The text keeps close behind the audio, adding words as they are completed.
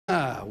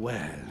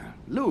Well,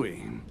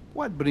 Louis,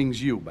 what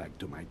brings you back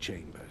to my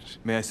chambers?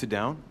 May I sit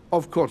down?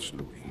 Of course,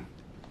 Louis.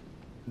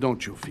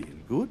 Don't you feel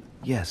good?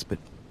 Yes, but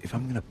if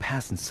I'm gonna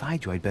pass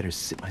inside you, I'd better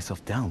sit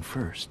myself down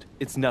first.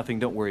 It's nothing,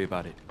 don't worry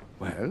about it.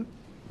 Well,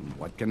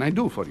 what can I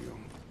do for you?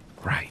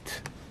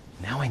 Right.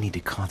 Now I need to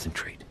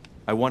concentrate.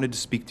 I wanted to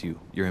speak to you,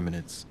 Your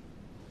Eminence.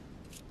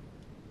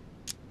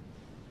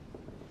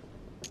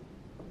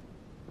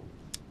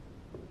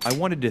 I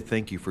wanted to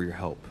thank you for your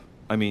help.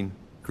 I mean,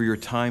 for your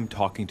time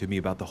talking to me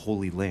about the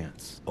Holy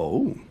Lance.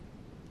 Oh,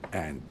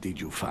 and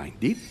did you find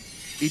it?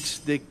 It's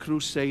the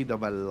crusade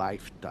of a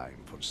lifetime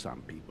for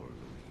some people.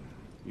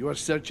 You are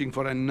searching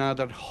for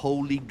another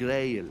Holy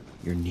Grail.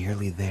 You're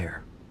nearly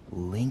there.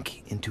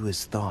 Link into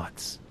his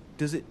thoughts.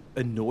 Does it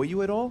annoy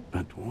you at all?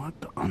 But what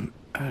on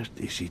earth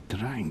is he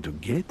trying to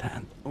get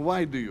at?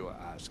 Why do you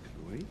ask,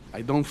 Louis?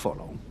 I don't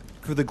follow.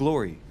 For the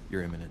glory,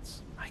 Your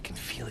Eminence. I can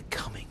feel it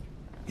coming.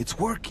 It's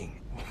working.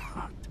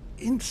 What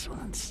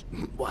insolence?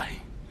 Why,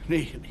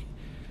 really?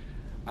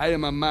 I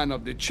am a man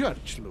of the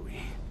church,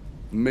 Louis.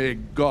 May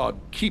God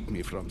keep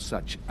me from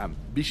such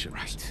ambitions.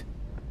 Right.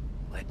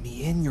 Let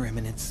me in, Your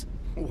Eminence.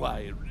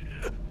 Why?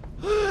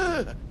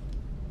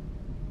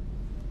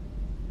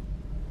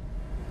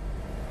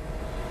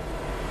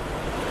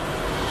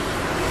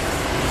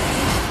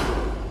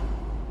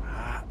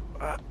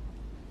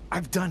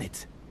 I've done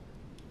it.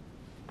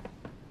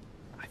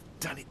 I've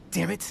done it,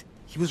 damn it.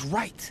 He was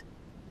right.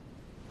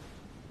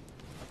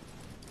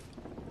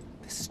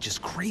 This is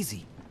just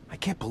crazy. I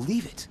can't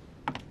believe it.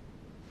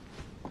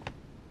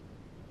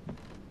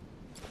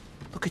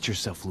 Look at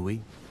yourself,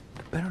 Louis.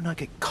 Better not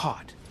get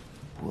caught.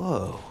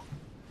 Whoa.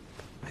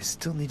 I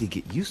still need to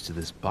get used to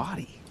this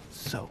body.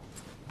 So,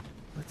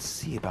 let's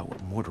see about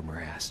what Mortimer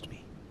asked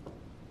me.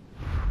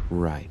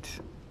 Right.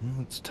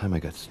 Well, it's time I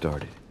got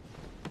started.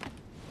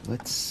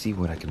 Let's see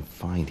what I can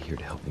find here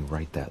to help me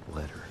write that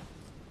letter.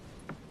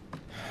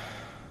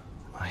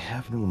 I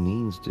have no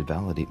means to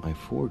validate my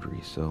forgery,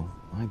 so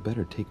I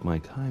better take my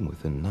time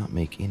with it and not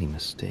make any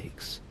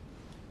mistakes.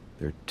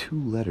 There are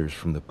 2 letters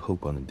from the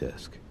Pope on the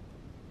desk.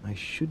 I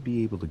should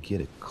be able to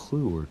get a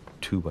clue or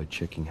 2 by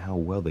checking how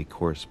well they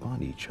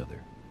correspond to each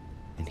other.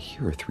 And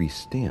here are 3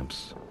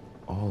 stamps.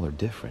 All are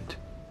different.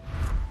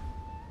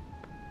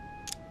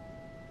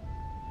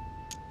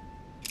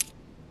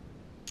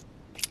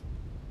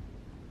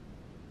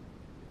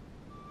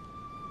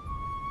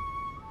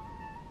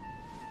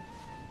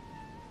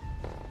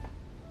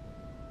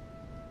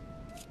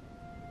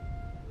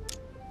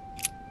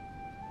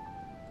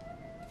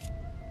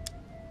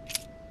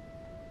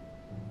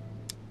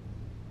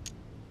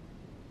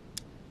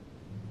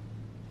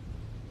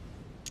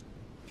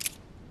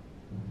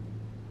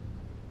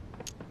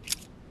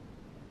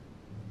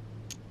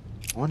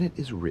 On it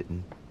is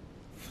written,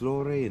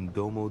 Flore in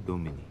Domo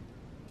Domini.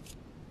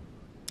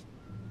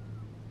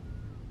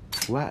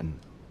 Latin,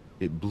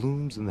 it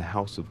blooms in the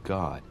house of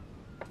God.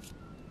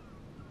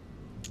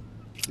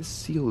 This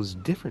seal is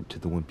different to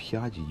the one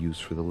Piaggi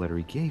used for the letter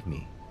he gave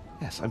me.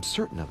 Yes, I'm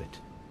certain of it.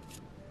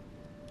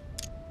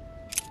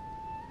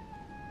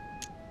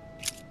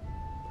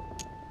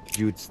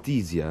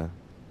 Giustizia,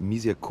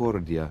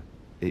 misericordia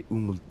e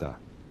umiltà.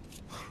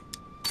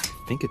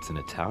 I think it's in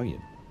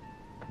Italian.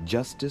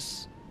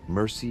 Justice,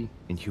 mercy,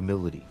 and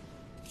humility.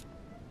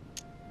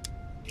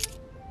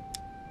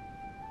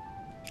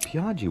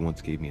 Piaggi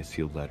once gave me a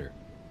sealed letter.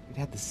 It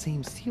had the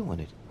same seal on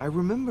it. I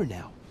remember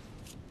now.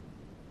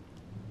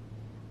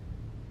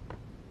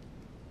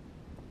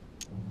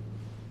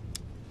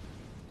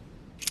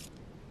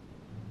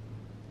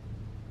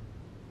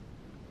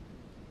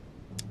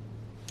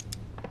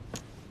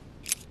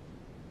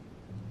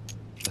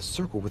 A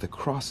circle with a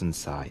cross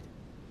inside.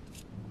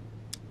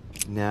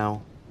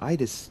 Now, I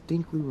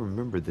distinctly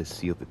remember this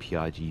seal that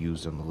Piaggi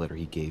used on the letter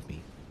he gave me.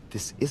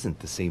 This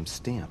isn't the same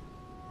stamp.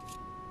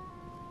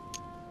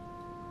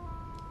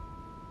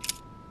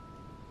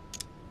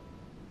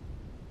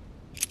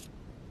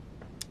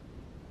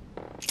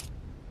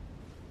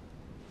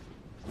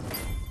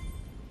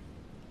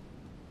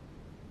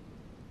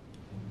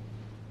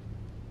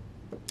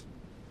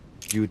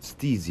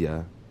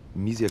 Giustizia,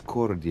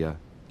 misericordia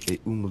e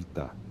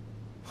umiltà.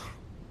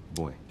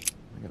 Boy,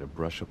 I gotta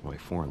brush up my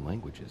foreign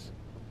languages.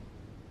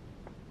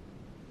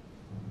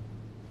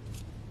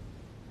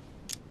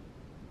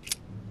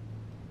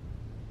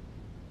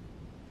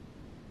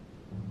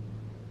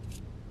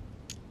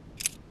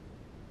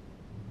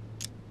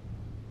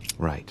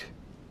 Right.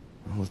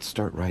 Well, let's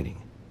start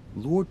writing.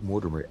 Lord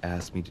Mortimer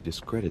asked me to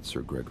discredit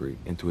Sir Gregory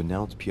and to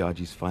announce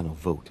Piaggi's final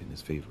vote in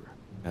his favor.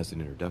 As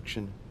an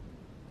introduction,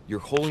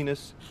 Your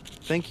Holiness,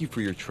 thank you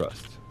for your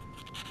trust.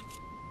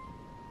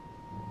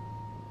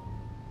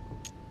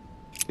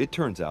 It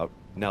turns out,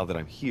 now that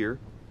I'm here,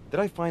 that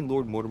I find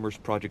Lord Mortimer's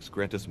projects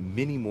grant us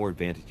many more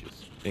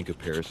advantages in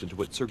comparison to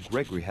what Sir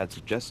Gregory had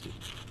suggested.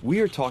 We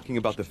are talking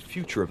about the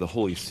future of the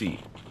Holy See.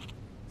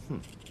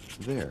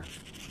 There.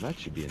 That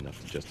should be enough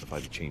to justify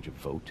the change of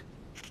vote.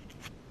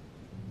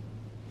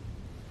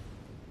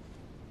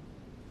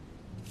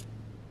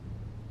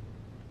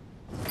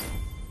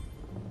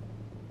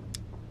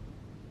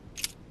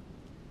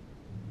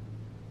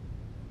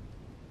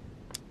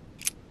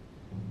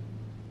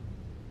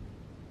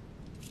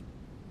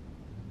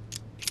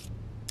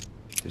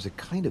 There's a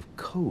kind of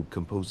code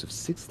composed of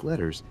 6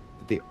 letters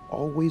that they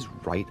always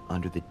write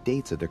under the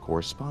dates of their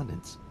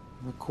correspondence.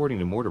 According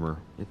to Mortimer,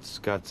 it's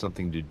got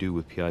something to do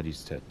with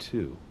Piaggi's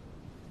tattoo.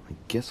 I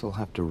guess I'll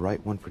have to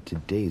write one for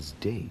today's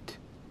date.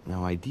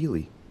 Now,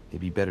 ideally,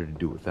 it'd be better to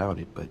do without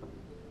it, but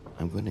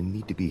I'm going to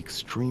need to be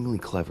extremely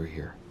clever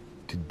here.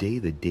 Today,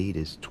 the date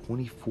is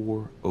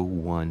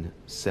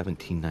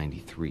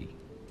 24/01/1793.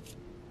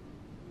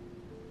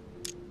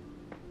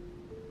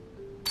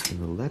 In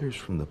the letters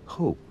from the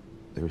Pope,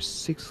 there are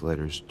 6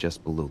 letters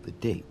just below the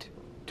date,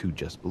 2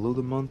 just below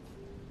the month,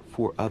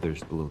 4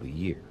 others below the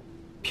year.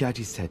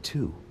 Piaggi's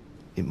tattoo.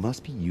 It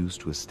must be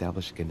used to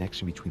establish a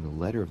connection between the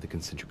letter of the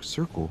concentric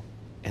circle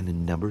and the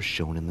numbers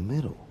shown in the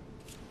middle.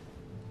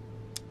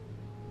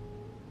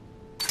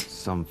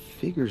 Some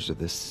figures are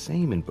the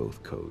same in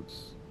both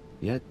codes,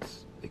 yet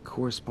they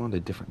correspond to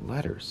different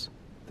letters.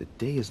 The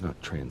day is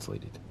not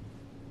translated.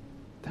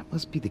 That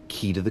must be the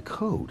key to the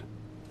code.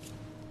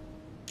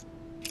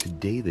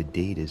 Today the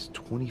date is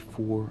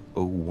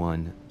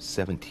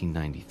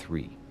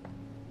 24/01/1793.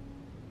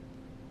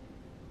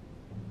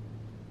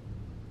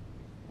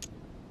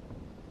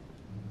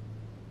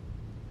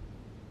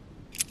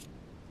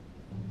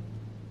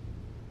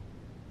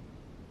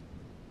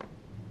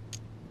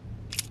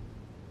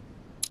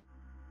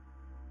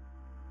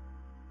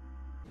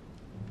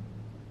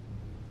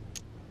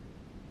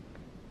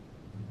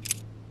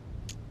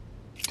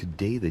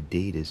 Today the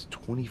date is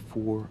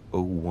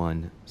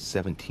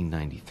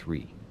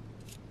 24/01/1793.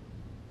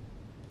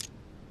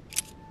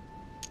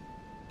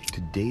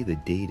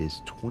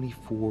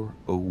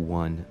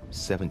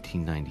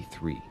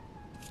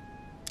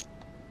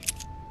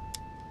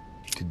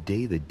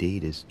 Today the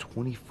date is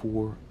 24/01/1793.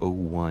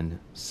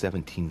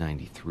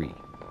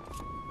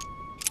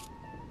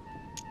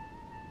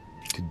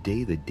 Today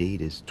the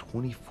date is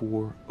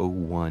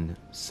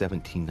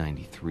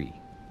 24/01/1793.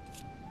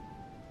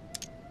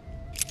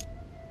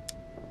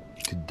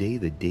 Today the date is 24/01/1793. Today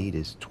the date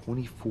is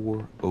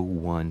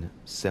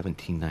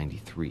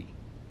 24/01/1793.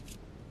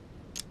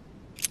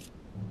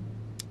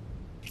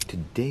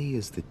 Today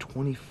is the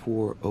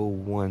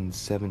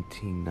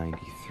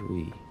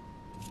 24/01/1793.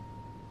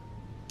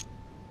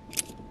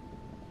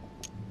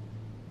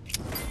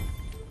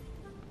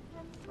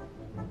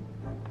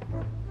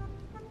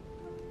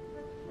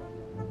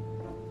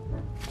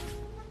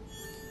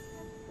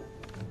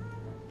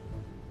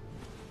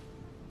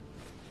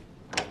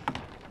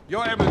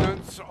 Your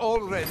Eminence,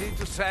 all ready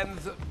to send...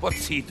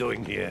 What's he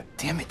doing here?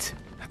 Damn it.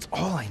 That's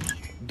all I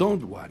need.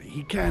 Don't worry,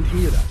 he can't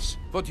hear us.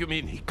 What do you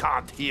mean he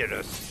can't hear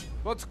us?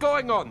 What's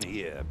going on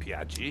here,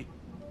 Piaggi?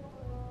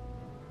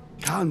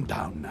 Calm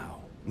down now.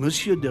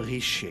 Monsieur de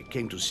Richet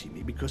came to see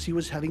me because he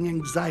was having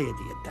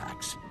anxiety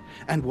attacks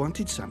and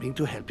wanted something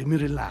to help him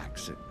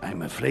relax.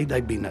 I'm afraid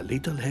I've been a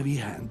little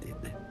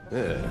heavy-handed.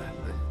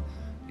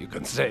 You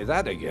can say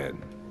that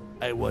again.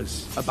 I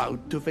was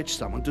about to fetch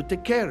someone to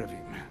take care of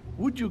him.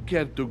 Would you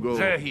care to go?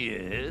 There he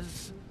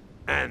is,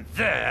 and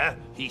there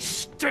he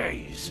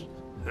stays.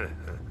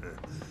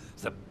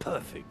 The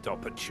perfect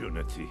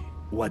opportunity.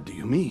 What do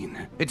you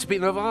mean? It's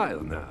been a while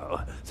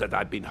now that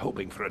I've been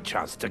hoping for a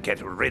chance to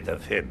get rid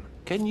of him.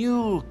 Can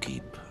you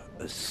keep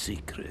a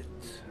secret?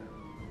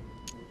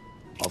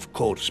 Of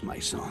course, my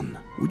son.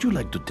 Would you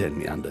like to tell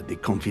me under the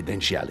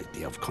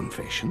confidentiality of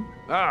confession?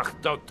 Ah,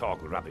 don't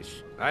talk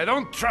rubbish. I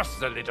don't trust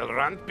the little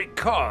runt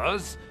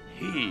because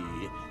he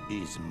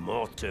is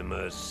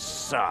Mortimer's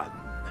son.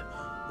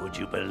 Would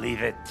you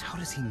believe it? How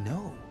does he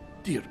know?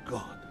 Dear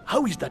God,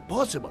 how is that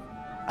possible?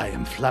 I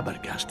am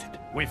flabbergasted.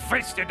 We've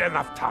wasted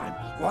enough time.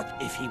 What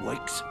if he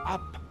wakes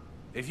up?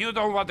 If you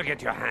don't want to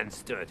get your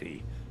hands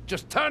dirty,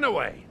 just turn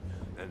away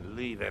and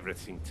leave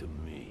everything to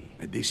me.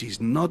 This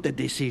is not a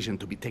decision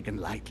to be taken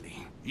lightly.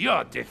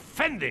 You're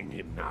defending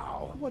him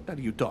now. What are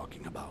you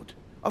talking about?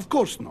 Of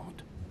course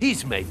not.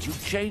 He's made you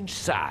change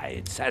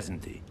sides,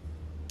 hasn't he?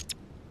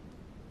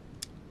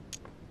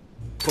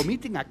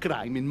 Committing a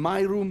crime in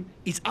my room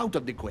is out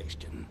of the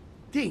question.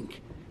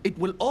 Think, it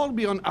will all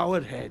be on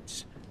our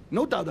heads.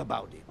 No doubt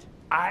about it.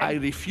 I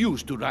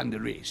refuse to run the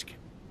risk.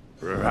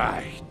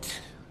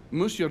 Right.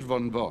 Monsieur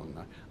von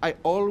Von, I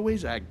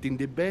always act in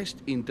the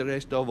best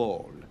interest of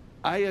all.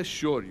 I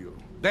assure you.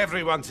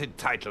 Everyone's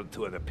entitled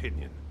to an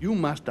opinion. You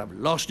must have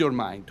lost your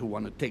mind to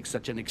want to take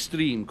such an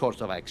extreme course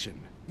of action.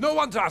 No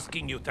one's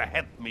asking you to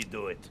help me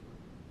do it.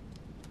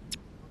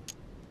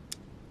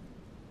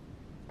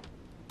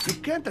 You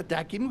can't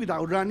attack him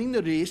without running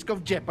the risk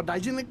of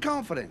jeopardizing the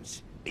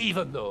conference.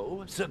 Even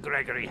though Sir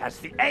Gregory has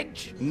the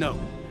edge? No,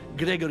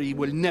 Gregory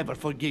will never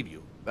forgive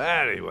you.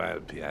 Very well,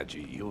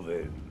 Piaggi, you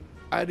win.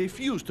 I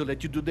refuse to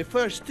let you do the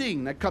first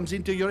thing that comes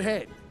into your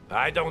head.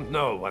 I don't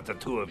know what the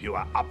two of you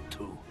are up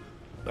to,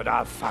 but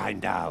I'll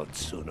find out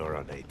sooner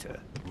or later.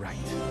 Right.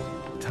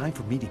 Time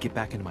for me to get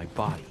back into my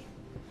body.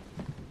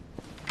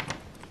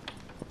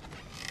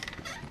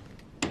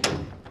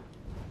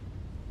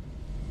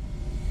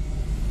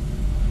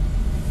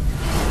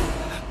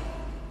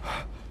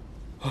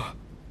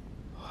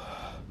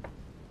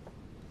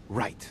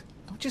 Right.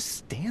 Don't just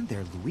stand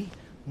there, Louis.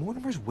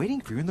 Mortimer's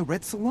waiting for you in the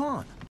Red Salon.